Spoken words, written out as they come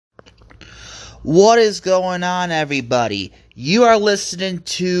What is going on, everybody? You are listening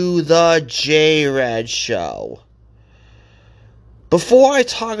to The J-Red Show. Before I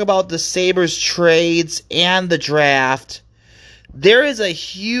talk about the Sabres trades and the draft, there is a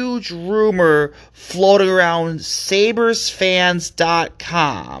huge rumor floating around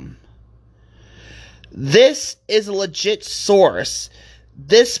SabresFans.com. This is a legit source.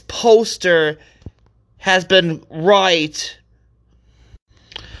 This poster has been right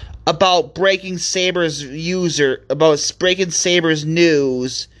about Breaking Sabres news,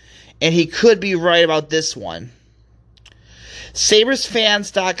 and he could be right about this one.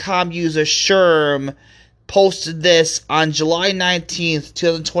 SabresFans.com user Sherm posted this on July 19th,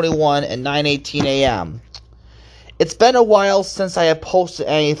 2021 at 9:18 a.m. It's been a while since I have posted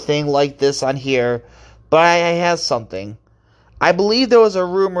anything like this on here, but I have something. I believe there was a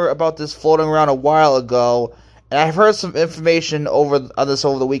rumor about this floating around a while ago, and I've heard some information on this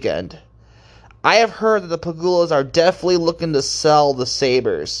over the weekend. I have heard that the Pegulas are definitely looking to sell the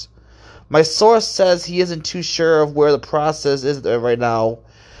Sabres. My source says he isn't too sure of where the process is right now.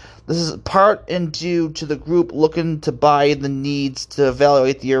 This is part and due to the group looking to buy the needs to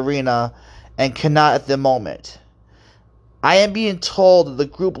evaluate the arena and cannot at the moment. I am being told that the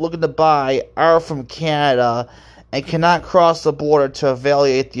group looking to buy are from Canada and cannot cross the border to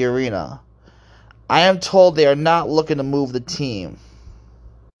evaluate the arena. I am told they are not looking to move the team.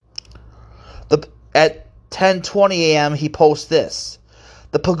 At 10:20 a.m. he posts this.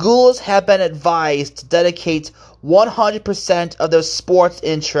 The Pegulas have been advised to dedicate 100% of their sports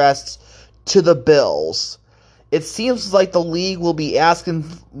interests to the Bills. It seems like the league will be asking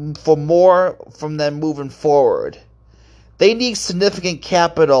for more from them moving forward. They need significant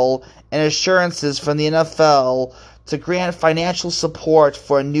capital and assurances from the NFL to grant financial support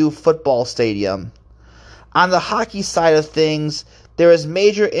for a new football stadium. On the hockey side of things, there is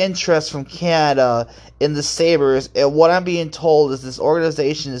major interest from Canada in the Sabres, and what I'm being told is this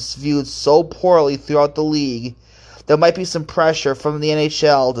organization is viewed so poorly throughout the league, there might be some pressure from the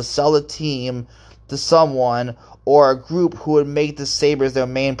NHL to sell the team to someone or a group who would make the Sabres their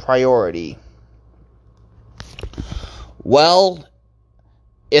main priority. Well,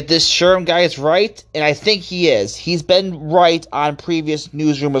 if this Sherm guy is right, and I think he is, he's been right on previous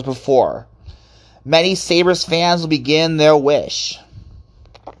news rumors before. Many Sabres fans will begin their wish.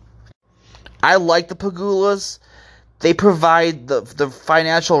 I like the Pegulas. They provide the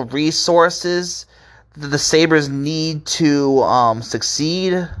financial resources that the Sabres need to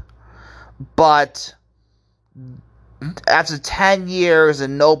succeed. But after 10 years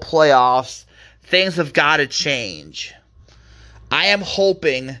and no playoffs, things have got to change. I am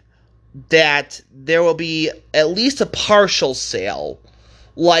hoping that there will be at least a partial sale,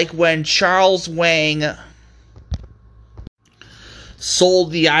 like when Charles Wang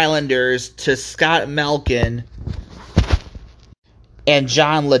sold the Islanders to Scott Malkin and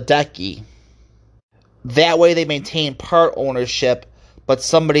John Ledecky. That way they maintain part ownership, but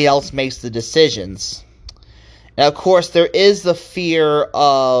somebody else makes the decisions. And of course, there is the fear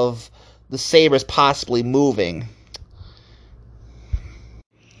of the Sabres possibly moving.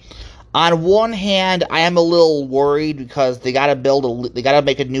 On one hand, I am a little worried because they gotta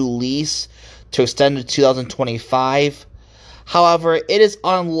make a new lease to extend to 2025. However, it is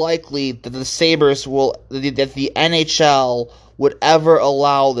unlikely that the NHL would ever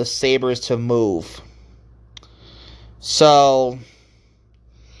allow the Sabres to move. So,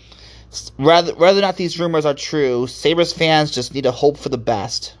 whether or not these rumors are true, Sabres fans just need to hope for the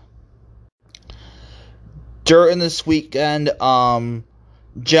best. During this weekend,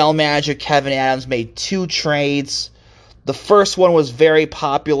 General Manager Kevyn Adams made 2 trades. The first one was very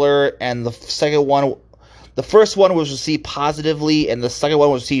popular, and the first one was received positively, and the second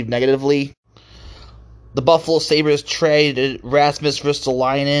one was received negatively. The Buffalo Sabres traded Rasmus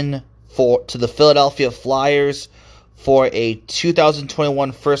Ristolainen to the Philadelphia Flyers for a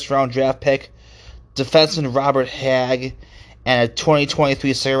 2021 first-round draft pick, defenseman Robert Hagg, and a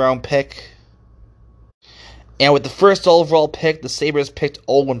 2023 second-round pick. And with the first overall pick, the Sabres picked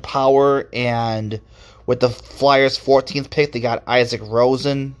Owen Power, and with the Flyers' 14th pick, they got Isaac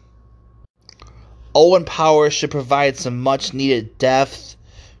Rosen. Owen Power should provide some much-needed depth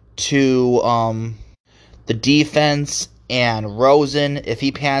to the defense, and Rosen, if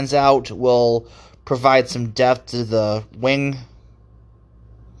he pans out, will provide some depth to the wing,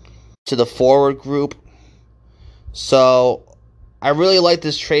 to the forward group. So, I really like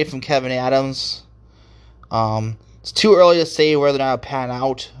this trade from Kevyn Adams. It's too early to say whether or not it'll pan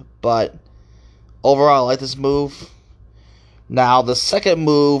out, but overall, I like this move. Now, the second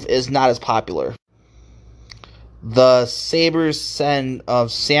move is not as popular. The Sabres send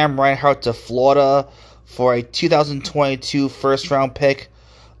Sam Reinhart to Florida for a 2022 first-round pick,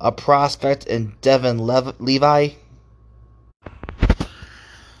 a prospect in Devin Levi.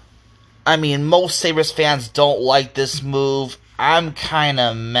 I mean, most Sabres fans don't like this move. I'm kind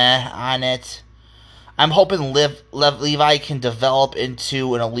of meh on it. I'm hoping Levi can develop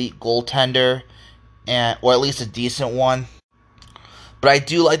into an elite goaltender, or at least a decent one. But I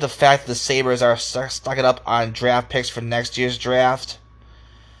do like the fact that the Sabres are stocking up on draft picks for next year's draft.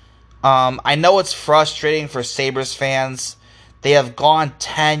 I know it's frustrating for Sabres fans. They have gone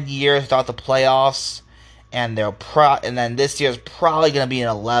 10 years without the playoffs, and then this year's probably going to be an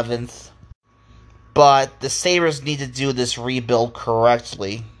 11th. But the Sabres need to do this rebuild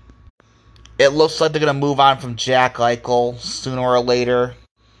correctly. It looks like they're going to move on from Jack Eichel sooner or later.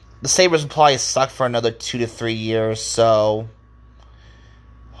 The Sabres will probably suck for another 2 to 3 years, so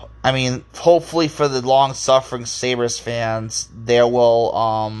I mean, hopefully for the long-suffering Sabres fans, there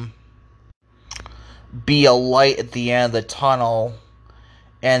will be a light at the end of the tunnel,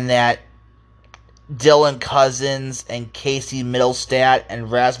 and that Dylan Cousins and Casey Middlestat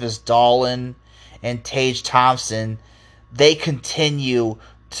and Rasmus Dahlin and Tage Thompson, they continue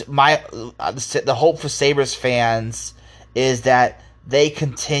to, the hope for Sabres fans is that they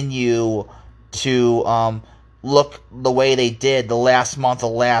continue to look the way they did the last month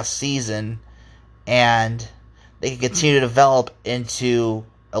of last season, and they can continue to develop into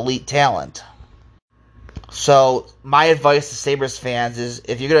elite talent. So my advice to Sabres fans is,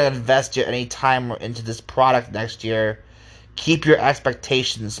 if you're going to invest any time into this product next year, keep your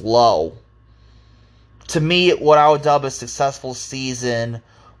expectations low. To me, what I would dub a successful season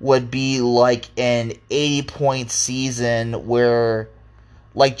would be like an 80-point season where,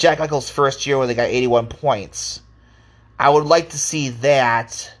 like Jack Eichel's first year where they got 81 points. I would like to see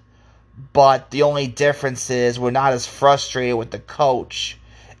that, but the only difference is we're not as frustrated with the coach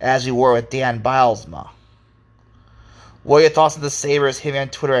as we were with Dan Bylsma. What are your thoughts on the Sabres? Hit me on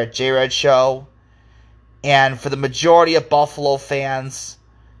Twitter at JRedShow. And for the majority of Buffalo fans,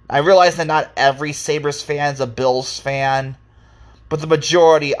 I realize that not every Sabres fan is a Bills fan, but the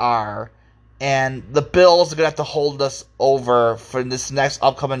majority are. And the Bills are going to have to hold us over for this next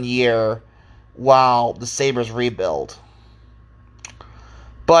upcoming year while the Sabres rebuild.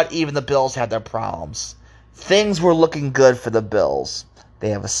 But even the Bills had their problems. Things were looking good for the Bills. They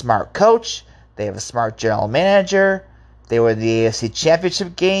have a smart coach. They have a smart general manager. They were in the AFC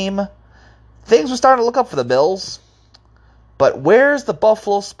Championship game. Things were starting to look up for the Bills. But where's the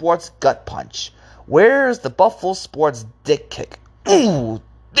Buffalo Sports gut punch? Where's the Buffalo Sports dick kick? Ooh,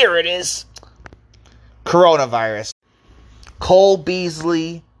 there it is. Coronavirus. Cole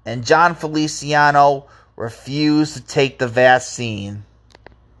Beasley and John Feliciano refuse to take the vaccine.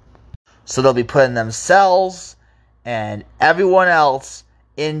 So they'll be putting themselves and everyone else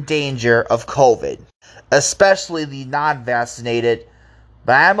in danger of COVID, especially the non-vaccinated.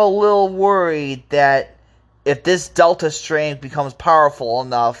 But I'm a little worried that if this Delta strain becomes powerful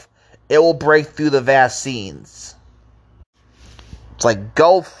enough, it will break through the vaccines. It's like,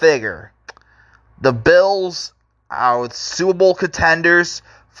 go figure. The Bills are Super Bowl contenders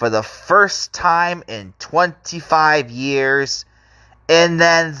for the first time in 25 years, and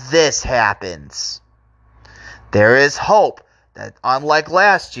then this happens. There is hope that, unlike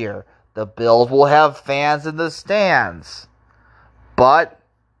last year, the Bills will have fans in the stands. But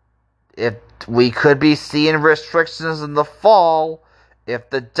if we could be seeing restrictions in the fall if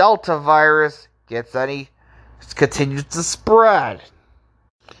the Delta virus continues to spread.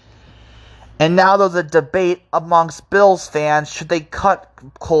 And now there's a debate amongst Bills fans, should they cut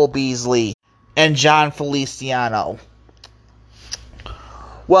Cole Beasley and John Feliciano?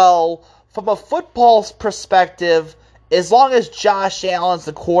 Well, from a football perspective, as long as Josh Allen's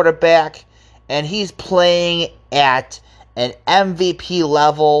the quarterback and he's playing at an MVP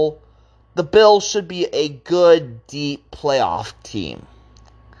level, the Bills should be a good, deep playoff team.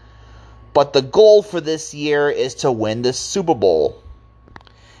 But the goal for this year is to win the Super Bowl.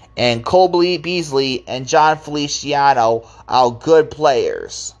 And Cole Beasley and John Feliciano are good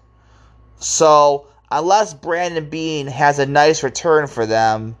players. So, unless Brandon Beane has a nice return for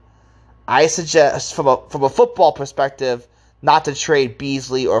them, I suggest, from a football perspective, not to trade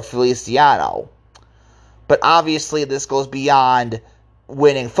Beasley or Feliciano. But obviously, this goes beyond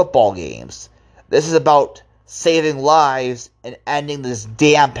winning football games. This is about saving lives and ending this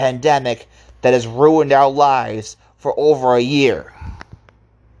damn pandemic that has ruined our lives for over a year.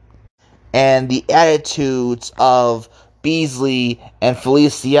 And the attitudes of Beasley and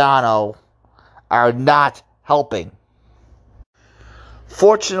Feliciano are not helping.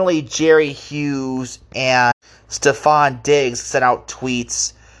 Fortunately, Jerry Hughes and Stephon Diggs sent out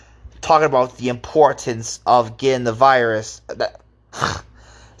tweets talking about the importance of getting the virus.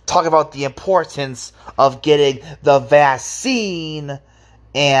 Talking about the importance of getting the vaccine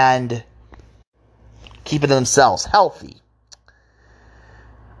and keeping themselves healthy.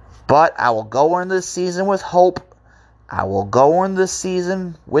 But I will go into the season with hope. I will go into the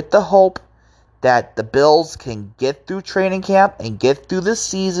season with the hope that the Bills can get through training camp and get through the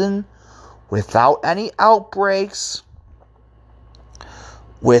season without any outbreaks.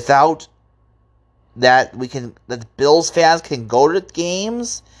 Without that, the Bills fans can go to the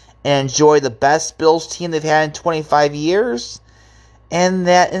games and enjoy the best Bills team they've had in 25 years. And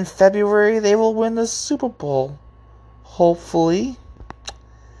that in February they will win the Super Bowl. Hopefully.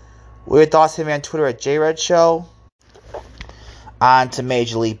 What are your thoughts? Hit me on Twitter at JRedShow. On to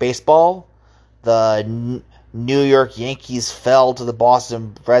Major League Baseball. The New York Yankees fell to the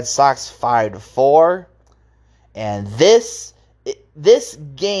Boston Red Sox 5-4. And this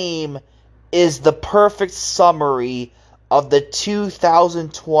game is the perfect summary of the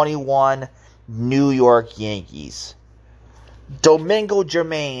 2021 New York Yankees. Domingo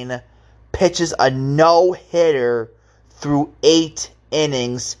Germain pitches a no-hitter through 8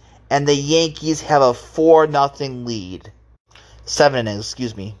 innings, and the Yankees have a 4-0 lead. 7 innings,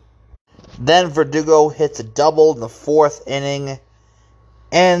 excuse me. Then Verdugo hits a double in the 4th inning,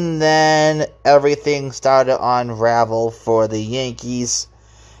 and then everything started to unravel for the Yankees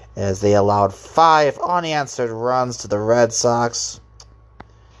as they allowed 5 unanswered runs to the Red Sox.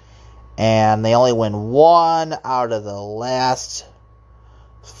 And they only win 1 out of the last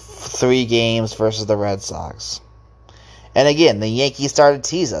 3 games versus the Red Sox. And again, the Yankees started to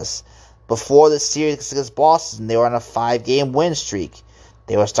tease us. Before the series against Boston, they were on a 5-game win streak.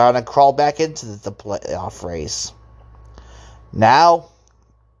 They were starting to crawl back into the playoff race. Now,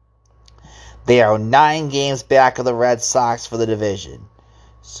 they are 9 games back of the Red Sox for the division.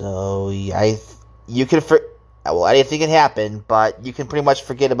 So, anything can happen, but you can pretty much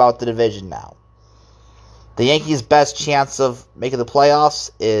forget about the division now. The Yankees' best chance of making the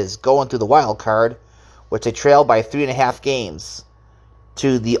playoffs is going through the wild card, which they trailed by 3.5 games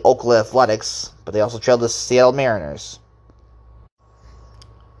to the Oakland Athletics, but they also trailed the Seattle Mariners.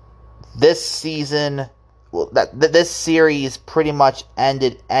 This season, this series pretty much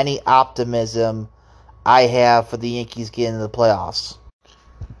ended any optimism I have for the Yankees getting into the playoffs.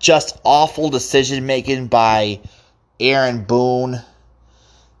 Just awful decision making by Aaron Boone.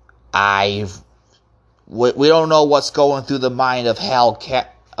 We don't know what's going through the mind of Hal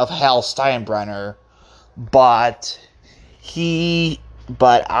Steinbrenner, but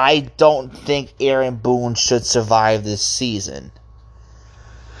I don't think Aaron Boone should survive this season.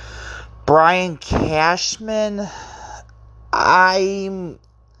 Brian Cashman, I'm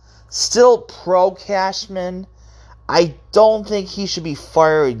still pro Cashman. I don't think he should be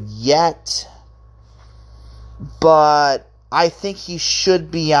fired yet, but I think he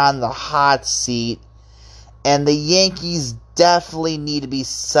should be on the hot seat, and the Yankees definitely need to be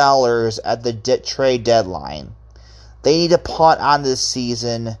sellers at the trade deadline. They need to punt on this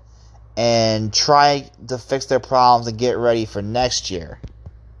season and try to fix their problems and get ready for next year.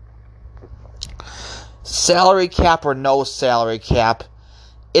 Salary cap or no salary cap,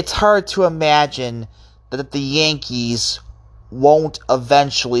 it's hard to imagine that the Yankees won't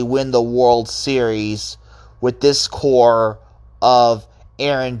eventually win the World Series with this core of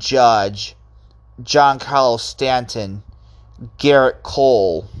Aaron Judge, Giancarlo Stanton, Garrett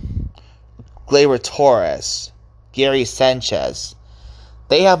Cole, Gleyber Torres, Gary Sanchez.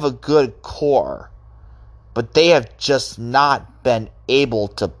 They have a good core, but they have just not been able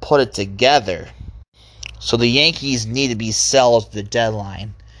to put it together. So the Yankees need to be sellers at the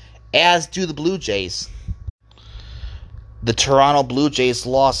deadline, as do the Blue Jays. The Toronto Blue Jays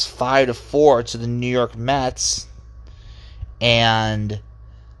lost 5-4 to the New York Mets, and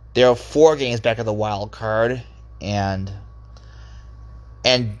they're 4 games back of the wild card, and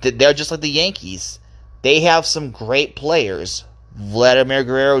they're just like the Yankees. They have some great players, Vladimir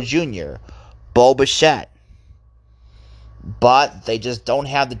Guerrero Jr., Bo Bichette, but they just don't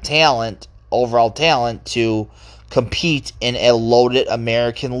have the overall talent to compete in a loaded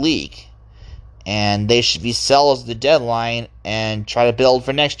American League. And they should be sellers at the deadline and try to build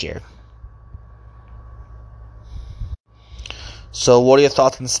for next year. So what are your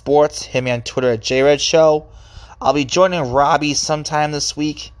thoughts on sports? Hit me on Twitter at JRedShow. I'll be joining Robbie sometime this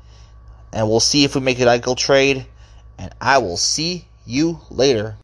week, and we'll see if we make an Eichel trade. And I will see you later.